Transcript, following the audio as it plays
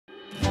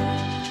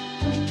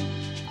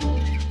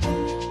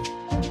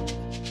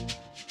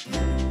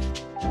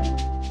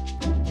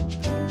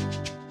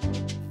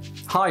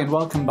Hi and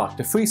welcome back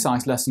to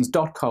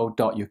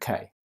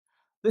freesciencelessons.co.uk.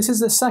 This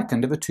is the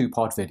second of a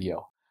two-part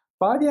video.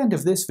 By the end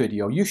of this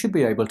video, you should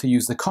be able to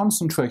use the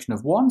concentration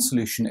of one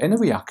solution in a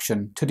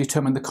reaction to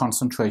determine the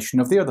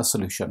concentration of the other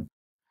solution.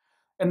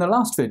 In the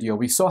last video,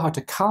 we saw how to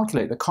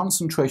calculate the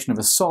concentration of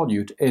a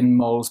solute in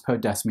moles per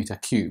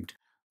decimeter cubed.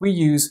 We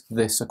use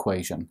this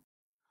equation.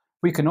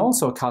 We can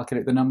also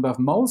calculate the number of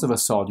moles of a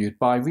solute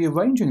by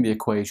rearranging the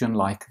equation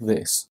like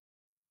this.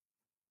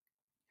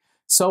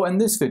 So in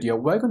this video,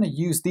 we're going to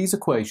use these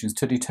equations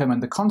to determine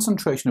the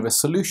concentration of a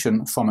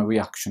solution from a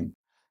reaction.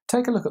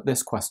 Take a look at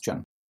this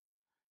question.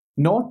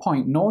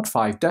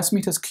 0.05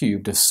 decimeters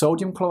cubed of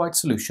sodium chloride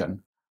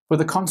solution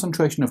with a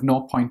concentration of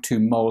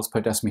 0.2 moles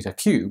per decimeter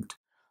cubed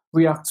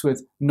reacts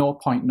with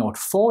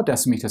 0.04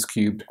 decimeters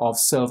cubed of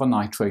silver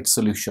nitrate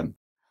solution.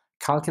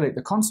 Calculate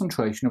the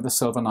concentration of the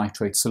silver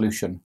nitrate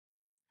solution.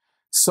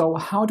 So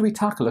how do we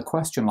tackle a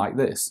question like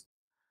this?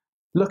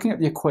 Looking at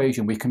the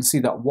equation, we can see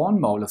that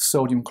 1 mole of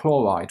sodium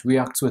chloride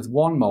reacts with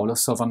 1 mole of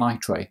silver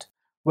nitrate.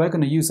 We're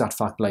going to use that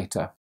fact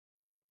later.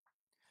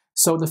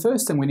 So the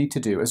first thing we need to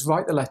do is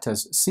write the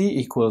letters C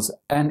equals,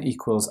 N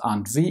equals,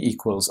 and V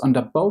equals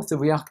under both the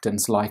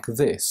reactants like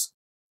this.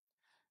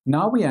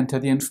 Now we enter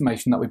the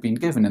information that we've been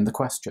given in the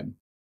question.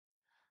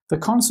 The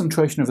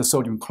concentration of the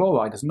sodium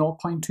chloride is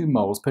 0.2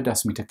 moles per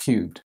decimeter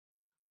cubed.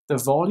 The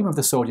volume of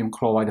the sodium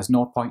chloride is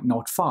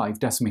 0.05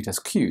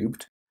 decimeters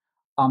cubed.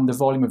 And the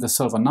volume of the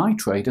silver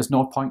nitrate is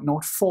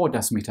 0.04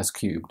 decimeters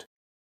cubed.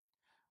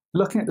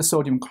 Looking at the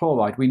sodium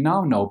chloride, we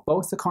now know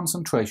both the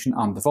concentration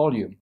and the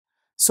volume,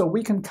 so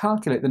we can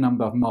calculate the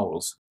number of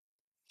moles.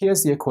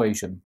 Here's the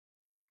equation.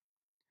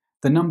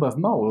 The number of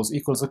moles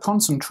equals the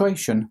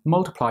concentration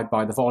multiplied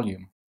by the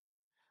volume.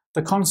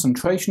 The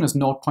concentration is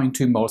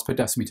 0.2 moles per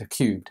decimeter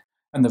cubed,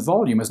 and the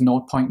volume is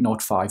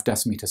 0.05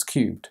 decimeters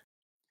cubed.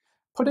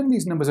 Putting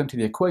these numbers into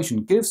the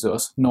equation gives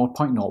us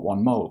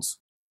 0.01 moles.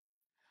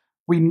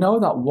 We know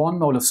that 1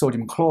 mole of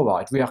sodium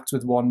chloride reacts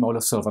with 1 mole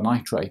of silver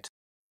nitrate.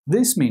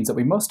 This means that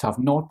we must have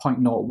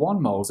 0.01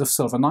 moles of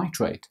silver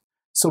nitrate,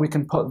 so we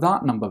can put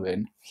that number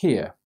in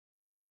here.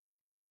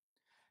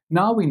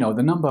 Now we know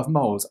the number of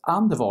moles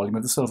and the volume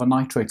of the silver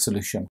nitrate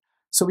solution,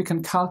 so we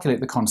can calculate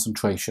the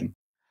concentration.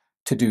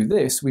 To do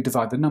this, we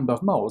divide the number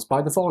of moles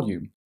by the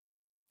volume.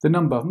 The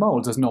number of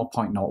moles is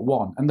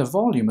 0.01 and the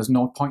volume is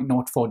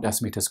 0.04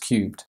 decimeters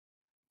cubed.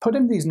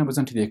 Putting these numbers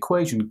into the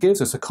equation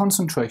gives us a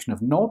concentration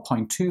of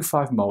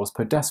 0.25 moles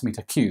per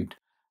decimeter cubed,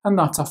 and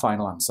that's our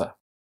final answer.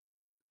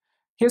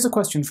 Here's a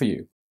question for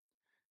you.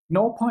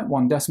 0.1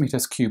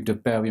 decimeters cubed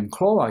of barium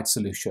chloride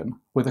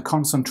solution with a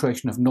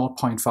concentration of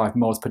 0.5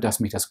 moles per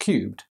decimeters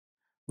cubed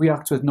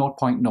reacts with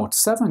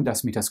 0.07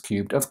 decimeters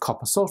cubed of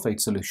copper sulfate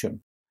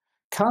solution.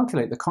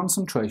 Calculate the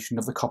concentration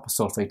of the copper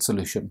sulfate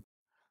solution.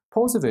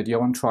 Pause the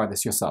video and try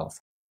this yourself.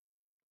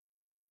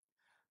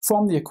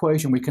 From the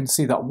equation, we can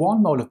see that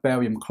 1 mole of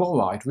barium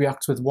chloride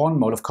reacts with 1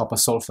 mole of copper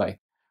sulfate.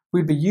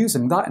 We'll be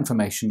using that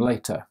information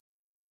later.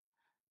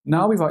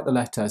 Now we write the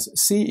letters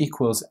C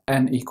equals,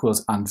 N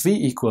equals, and V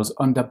equals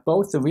under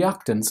both the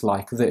reactants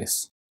like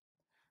this.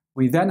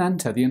 We then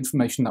enter the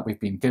information that we've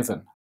been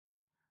given.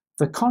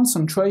 The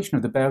concentration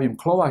of the barium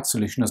chloride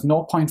solution is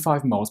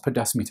 0.5 moles per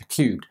decimeter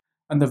cubed,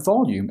 and the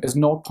volume is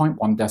 0.1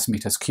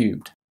 decimeters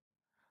cubed.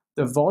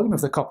 The volume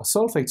of the copper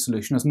sulfate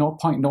solution is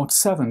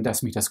 0.07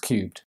 decimeters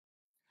cubed.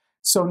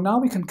 So now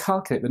we can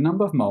calculate the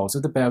number of moles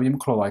of the barium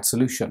chloride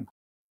solution.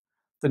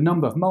 The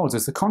number of moles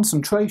is the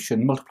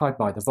concentration multiplied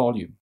by the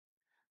volume.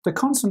 The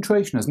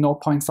concentration is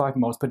 0.5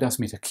 moles per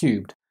decimeter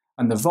cubed,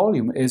 and the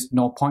volume is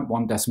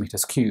 0.1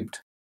 decimeters cubed.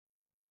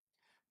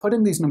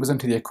 Putting these numbers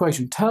into the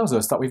equation tells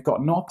us that we've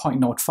got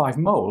 0.05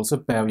 moles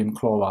of barium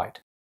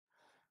chloride.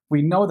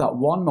 We know that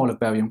 1 mole of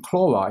barium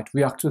chloride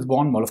reacts with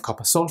 1 mole of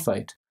copper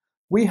sulfate.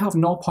 We have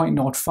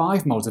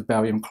 0.05 moles of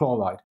barium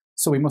chloride,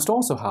 so we must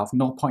also have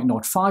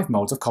 0.05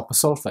 moles of copper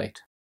sulfate.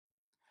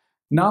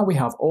 Now we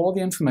have all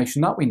the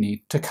information that we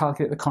need to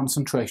calculate the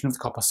concentration of the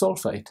copper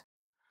sulfate.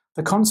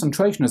 The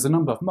concentration is the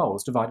number of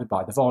moles divided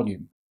by the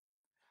volume.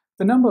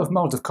 The number of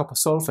moles of copper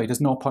sulfate is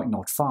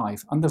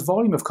 0.05 and the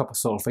volume of copper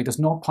sulfate is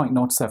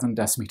 0.07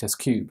 decimeters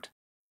cubed.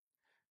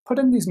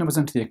 Putting these numbers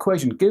into the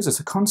equation gives us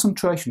a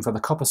concentration for the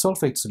copper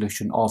sulfate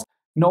solution of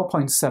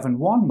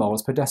 0.71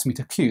 moles per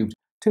decimeter cubed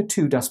to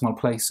 2 decimal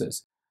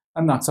places,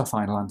 and that's our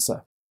final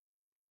answer.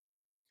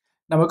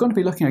 Now we're going to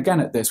be looking again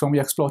at this when we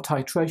explore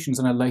titrations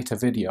in a later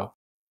video.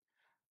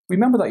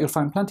 Remember that you'll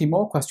find plenty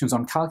more questions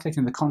on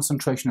calculating the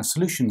concentration of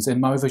solutions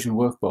in my revision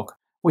workbook,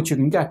 which you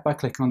can get by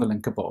clicking on the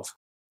link above.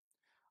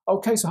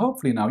 Okay, so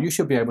hopefully now you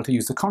should be able to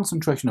use the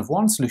concentration of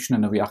one solution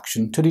in a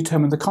reaction to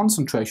determine the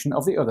concentration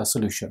of the other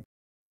solution.